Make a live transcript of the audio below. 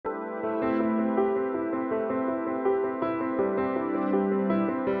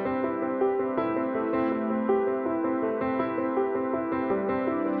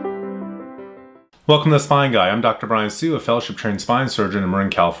Welcome to The Spine Guy. I'm Dr. Brian Sue, a fellowship-trained spine surgeon in Marin,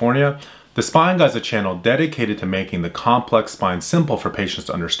 California. The Spine Guy is a channel dedicated to making the complex spine simple for patients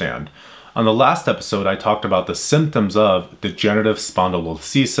to understand. On the last episode, I talked about the symptoms of degenerative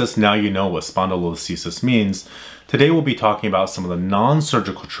spondylolisthesis. Now you know what spondylolisthesis means. Today we'll be talking about some of the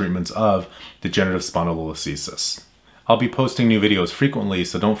non-surgical treatments of degenerative spondylolisthesis. I'll be posting new videos frequently,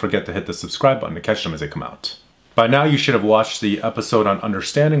 so don't forget to hit the subscribe button to catch them as they come out. By now you should have watched the episode on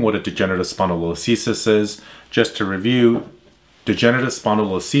understanding what a degenerative spondylolisthesis is. Just to review, degenerative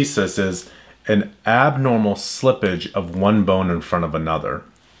spondylolisthesis is an abnormal slippage of one bone in front of another.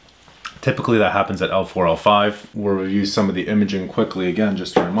 Typically that happens at L4, L5. We'll review some of the imaging quickly again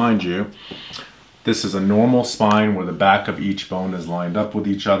just to remind you. This is a normal spine where the back of each bone is lined up with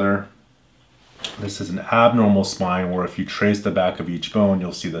each other. This is an abnormal spine where if you trace the back of each bone,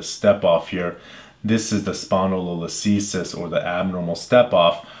 you'll see the step off here. This is the spondylolisthesis, or the abnormal step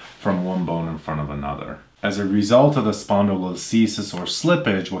off from one bone in front of another. As a result of the spondylolisthesis or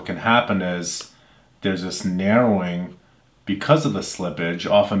slippage, what can happen is there's this narrowing because of the slippage,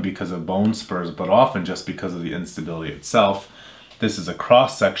 often because of bone spurs, but often just because of the instability itself. This is a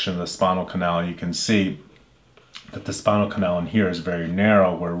cross section of the spinal canal. You can see that the spinal canal in here is very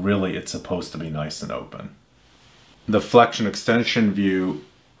narrow, where really it's supposed to be nice and open. The flexion extension view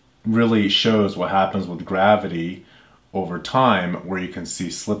really shows what happens with gravity over time, where you can see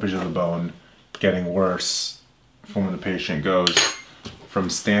slippage of the bone getting worse from when the patient goes from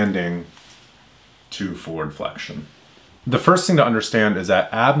standing to forward flexion. The first thing to understand is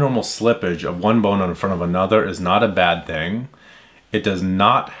that abnormal slippage of one bone in front of another is not a bad thing. It does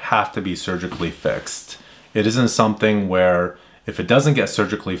not have to be surgically fixed. It isn't something where if it doesn't get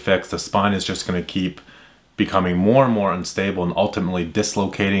surgically fixed, the spine is just going to keep becoming more and more unstable and ultimately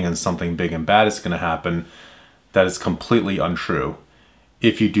dislocating and something big and bad is going to happen. That is completely untrue.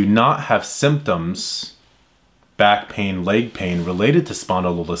 If you do not have symptoms, back pain, leg pain related to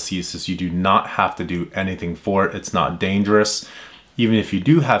spondylolisthesis, you do not have to do anything for it. It's not dangerous. Even if you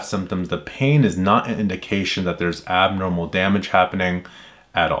do have symptoms, the pain is not an indication that there's abnormal damage happening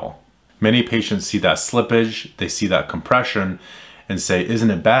at all. Many patients see that slippage, they see that compression and say,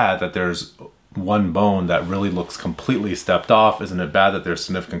 isn't it bad that there's one bone that really looks completely stepped off? Isn't it bad that there's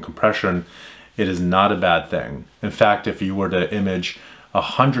significant compression? It is not a bad thing. In fact, if you were to image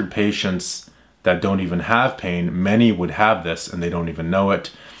 100 patients that don't even have pain, many would have this and they don't even know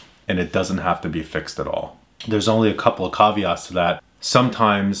it, and it doesn't have to be fixed at all. There's only a couple of caveats to that.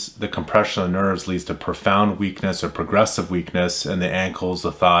 Sometimes the compression of the nerves leads to profound weakness or progressive weakness in the ankles,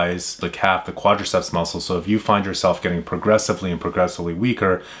 the thighs, the calf, the quadriceps muscle. So if you find yourself getting progressively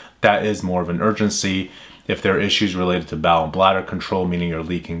weaker, that is more of an urgency. If there are issues related to bowel and bladder control, meaning you're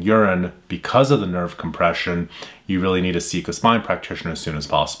leaking urine because of the nerve compression, you really need to seek a spine practitioner as soon as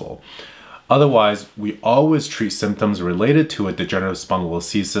possible. Otherwise, we always treat symptoms related to a degenerative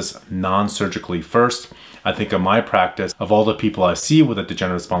spondylolisthesis non-surgically first. I think in my practice, of all the people I see with a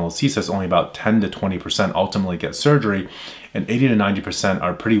degenerative spondylolisthesis, only about 10 to 20% ultimately get surgery, and 80 to 90%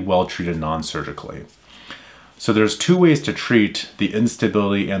 are pretty well treated non-surgically. So there's two ways to treat the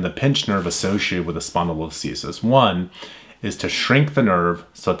instability and the pinched nerve associated with a spondylolisthesis. One is to shrink the nerve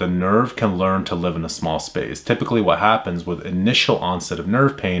so that the nerve can learn to live in a small space. Typically what happens with initial onset of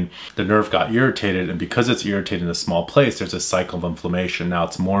nerve pain, the nerve got irritated, and because it's irritated in a small place, there's a cycle of inflammation. Now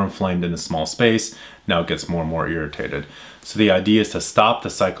it's more inflamed in a small space, now it gets more and more irritated. So the idea is to stop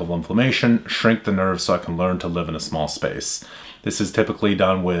the cycle of inflammation, shrink the nerve so it can learn to live in a small space. This is typically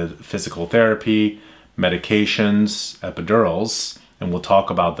done with physical therapy, medications, epidurals, and we'll talk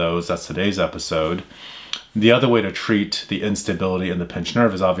about those. That's today's episode. The other way to treat the instability in the pinched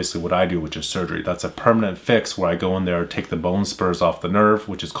nerve is obviously what I do, which is surgery. That's a permanent fix where I go in there, take the bone spurs off the nerve,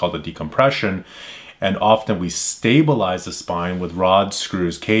 which is called a decompression, and often we stabilize the spine with rods,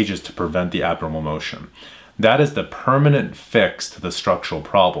 screws, cages to prevent the abnormal motion. That is the permanent fix to the structural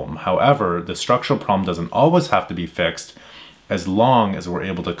problem. However, the structural problem doesn't always have to be fixed as long as we're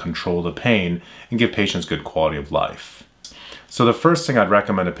able to control the pain and give patients good quality of life. So the first thing I'd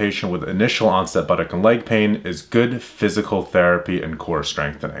recommend a patient with initial onset buttock and leg pain is good physical therapy and core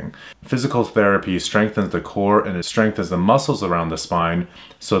strengthening. Physical therapy strengthens the core and it strengthens the muscles around the spine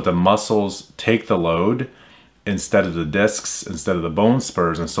so that the muscles take the load instead of the discs, instead of the bone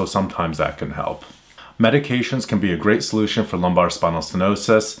spurs, and so sometimes that can help. Medications can be a great solution for lumbar spinal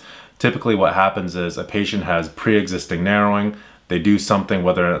stenosis. Typically what happens is a patient has pre-existing narrowing, they do something,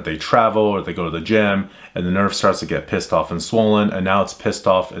 whether they travel or they go to the gym, and the nerve starts to get pissed off and swollen, and now it's pissed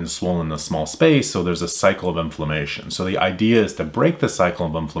off and swollen in a small space, so there's a cycle of inflammation. So the idea is to break the cycle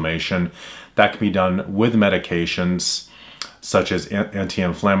of inflammation. That can be done with medications. such as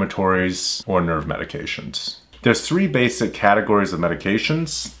anti-inflammatories or nerve medications. There's three basic categories of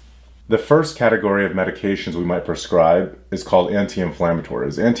medications. The first category of medications we might prescribe is called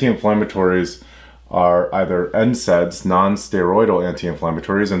anti-inflammatories. Anti-inflammatories are either NSAIDs, non-steroidal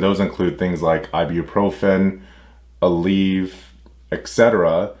anti-inflammatories, and those include things like ibuprofen, Aleve,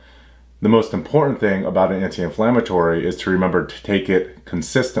 etc. The most important thing about an anti-inflammatory is to remember to take it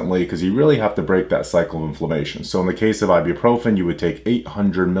consistently, because you really have to break that cycle of inflammation. So in the case of ibuprofen, you would take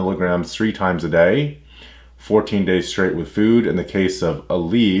 800 milligrams 3 times a day, 14 days straight with food. In the case of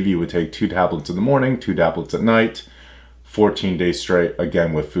Aleve, you would take 2 tablets in the morning, 2 tablets at night, 14 days straight,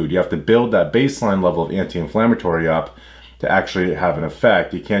 again with food. You have to build that baseline level of anti-inflammatory up to actually have an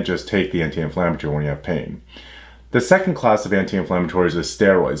effect. You can't just take the anti-inflammatory when you have pain. The second class of anti-inflammatories is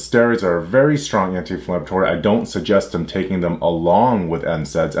steroids. Steroids are a very strong anti-inflammatory. I don't suggest them taking them along with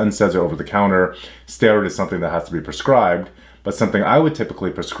NSAIDs. NSAIDs are over the counter. Steroid is something that has to be prescribed. But something I would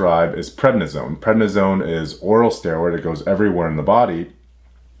typically prescribe is prednisone. Prednisone is oral steroid. It goes everywhere in the body.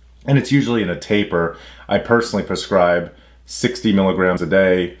 And it's usually in a taper. I personally prescribe 60 milligrams a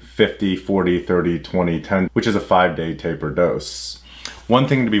day, 50, 40, 30, 20, 10, which is a 5-day taper dose. One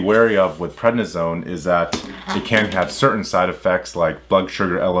thing to be wary of with prednisone is that it can have certain side effects like blood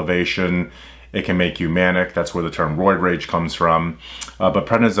sugar elevation. It can make you manic. That's where the term roid rage comes from. But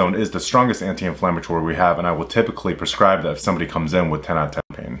prednisone is the strongest anti-inflammatory we have, and I will typically prescribe that if somebody comes in with 10 out of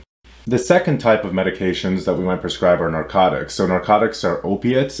 10 pain. The second type of medications that we might prescribe are narcotics. So narcotics are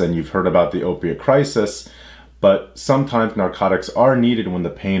opiates, and you've heard about the opiate crisis, but sometimes narcotics are needed when the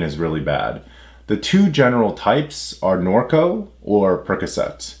pain is really bad. The two general types are Norco or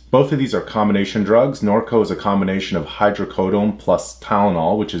Percocet. Both of these are combination drugs. Norco is a combination of hydrocodone plus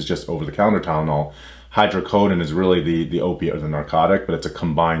Tylenol, which is just over-the-counter Tylenol. Hydrocodone is really the opiate or the narcotic, but it's a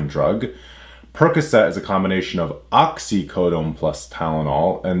combined drug. Percocet is a combination of oxycodone plus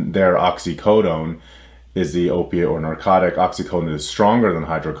Tylenol, and their oxycodone is the opiate or narcotic. Oxycodone is stronger than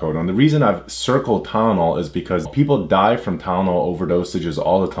hydrocodone. The reason I've circled Tylenol is because people die from Tylenol overdosages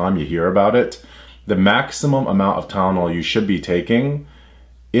all the time. You hear about it. The maximum amount of Tylenol you should be taking,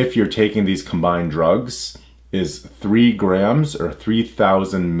 if you're taking these combined drugs, is 3 grams or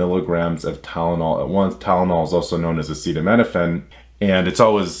 3,000 milligrams of Tylenol at once. Tylenol is also known as acetaminophen. And it's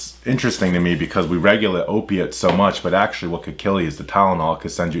always interesting to me because we regulate opiates so much, but actually what could kill you is the Tylenol. It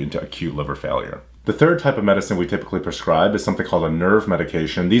could send you into acute liver failure. The third type of medicine we typically prescribe is something called a nerve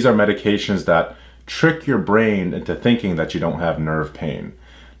medication. These are medications that trick your brain into thinking that you don't have nerve pain.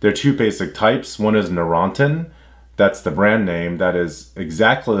 There are two basic types. One is Neurontin. That's the brand name. That is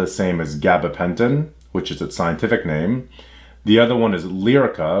exactly the same as gabapentin, which is its scientific name. The other one is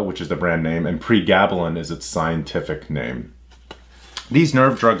Lyrica, which is the brand name, and pregabalin is its scientific name. These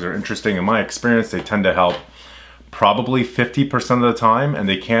nerve drugs are interesting. In my experience, they tend to help probably 50% of the time, and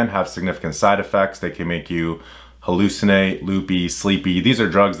they can have significant side effects. They can make you hallucinate, loopy, sleepy. These are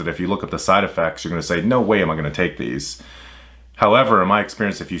drugs that if you look at the side effects, you're going to say, no way am I going to take these. However, in my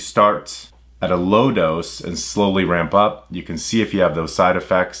experience, if you start at a low dose and slowly ramp up, you can see if you have those side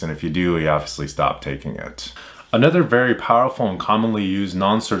effects, and if you do, you obviously stop taking it. Another very powerful and commonly used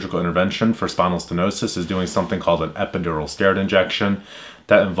non-surgical intervention for spinal stenosis is doing something called an epidural steroid injection.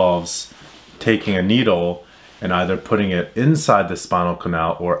 That involves taking a needle and either putting it inside the spinal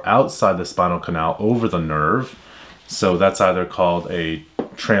canal or outside the spinal canal over the nerve. So that's either called a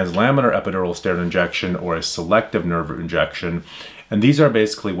translaminar epidural steroid injection or a selective nerve injection. And these are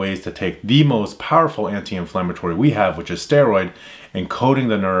basically ways to take the most powerful anti-inflammatory we have, which is steroid, and coating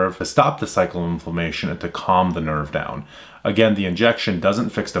the nerve to stop the cycle of inflammation and to calm the nerve down. Again, the injection doesn't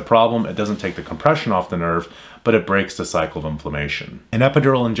fix the problem, it doesn't take the compression off the nerve, but it breaks the cycle of inflammation. An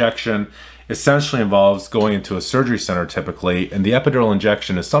epidural injection essentially involves going into a surgery center typically, and the epidural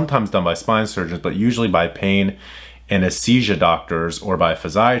injection is sometimes done by spine surgeons, but usually by pain anesthesia doctors or by a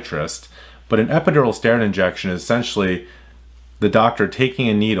physiatrist. But an epidural steroid injection is essentially the doctor taking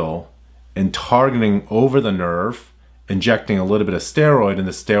a needle and targeting over the nerve, injecting a little bit of steroid, and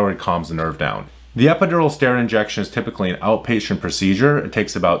the steroid calms the nerve down. The epidural steroid injection is typically an outpatient procedure. It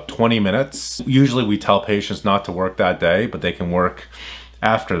takes about 20 minutes. Usually we tell patients not to work that day, but they can work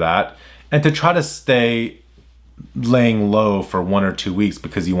after that, and to try to stay laying low for 1 or 2 weeks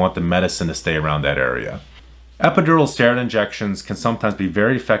because you want the medicine to stay around that area. Epidural steroid injections can sometimes be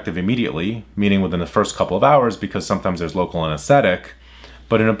very effective immediately, meaning within the first couple of hours because sometimes there's local anesthetic.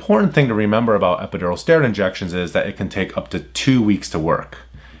 But an important thing to remember about epidural steroid injections is that it can take up to 2 weeks to work.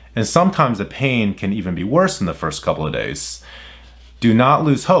 And sometimes the pain can even be worse in the first couple of days. Do not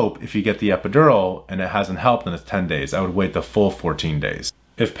lose hope if you get the epidural and it hasn't helped in 10 days. I would wait the full 14 days.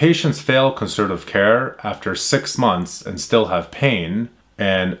 If patients fail conservative care after 6 months and still have pain,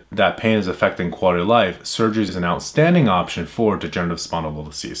 and that pain is affecting quality of life, surgery is an outstanding option for degenerative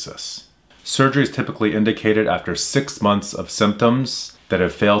spondylolisthesis. Surgery is typically indicated after 6 months of symptoms that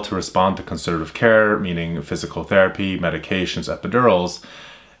have failed to respond to conservative care, meaning physical therapy, medications, epidurals,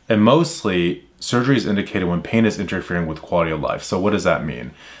 and mostly surgery is indicated when pain is interfering with quality of life. So what does that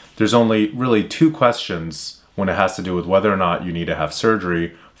mean? There's only really 2 questions when it has to do with whether or not you need to have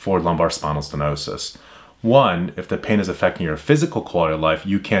surgery for lumbar spinal stenosis. One, if the pain is affecting your physical quality of life,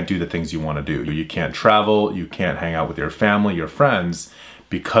 you can't do the things you want to do. You can't travel, you can't hang out with your family, your friends,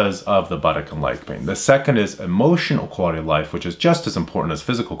 because of the buttock and leg pain. The second is emotional quality of life, which is just as important as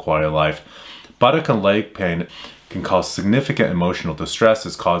physical quality of life. Buttock and leg pain can cause significant emotional distress.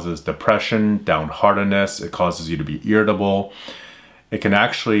 It causes depression, downheartedness. It causes you to be irritable. It can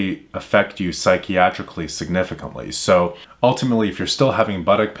actually affect you psychiatrically significantly. So ultimately, if you're still having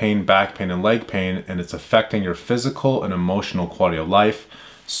buttock pain, back pain, and leg pain, and it's affecting your physical and emotional quality of life,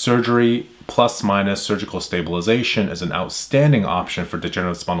 surgery plus minus surgical stabilization is an outstanding option for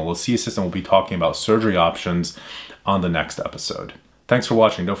degenerative spondylolisthesis, and we'll be talking about surgery options on the next episode. Thanks for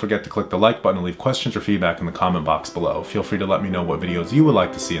watching. Don't forget to click the like button and leave questions or feedback in the comment box below. Feel free to let me know what videos you would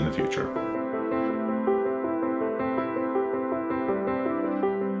like to see in the future.